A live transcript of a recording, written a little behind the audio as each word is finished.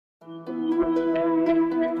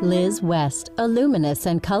Liz West, a luminous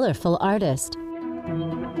and colorful artist.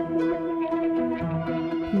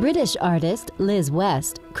 British artist Liz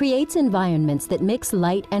West creates environments that mix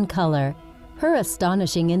light and color. Her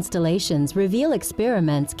astonishing installations reveal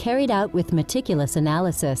experiments carried out with meticulous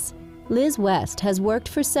analysis. Liz West has worked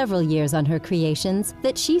for several years on her creations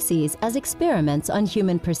that she sees as experiments on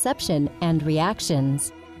human perception and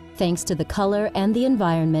reactions. Thanks to the color and the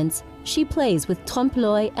environments, she plays with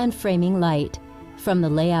trompe-l'oeil and framing light. From the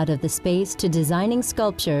layout of the space to designing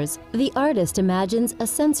sculptures, the artist imagines a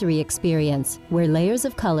sensory experience where layers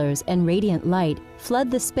of colors and radiant light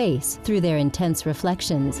flood the space through their intense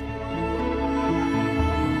reflections.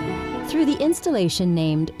 Through the installation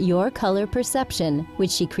named Your Color Perception,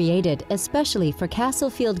 which she created especially for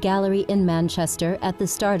Castlefield Gallery in Manchester at the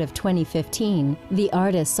start of 2015, the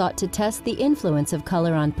artist sought to test the influence of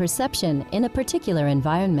color on perception in a particular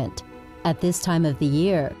environment. At this time of the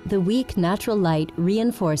year, the weak natural light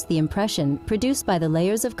reinforced the impression produced by the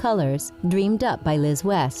layers of colors dreamed up by Liz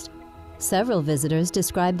West. Several visitors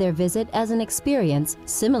describe their visit as an experience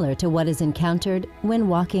similar to what is encountered when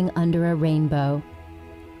walking under a rainbow.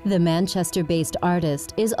 The Manchester-based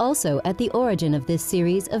artist is also at the origin of this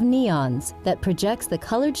series of neons that projects the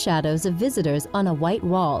colored shadows of visitors on a white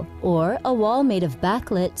wall, or a wall made of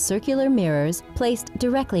backlit circular mirrors placed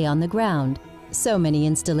directly on the ground. So many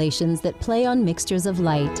installations that play on mixtures of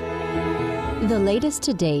light. The latest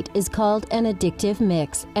to date is called an addictive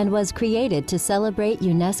mix and was created to celebrate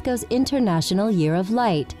UNESCO's International Year of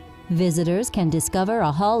Light. Visitors can discover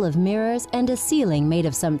a hall of mirrors and a ceiling made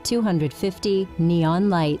of some 250 neon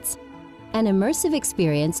lights. An immersive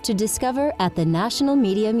experience to discover at the National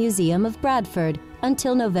Media Museum of Bradford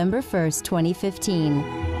until November 1st,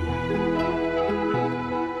 2015.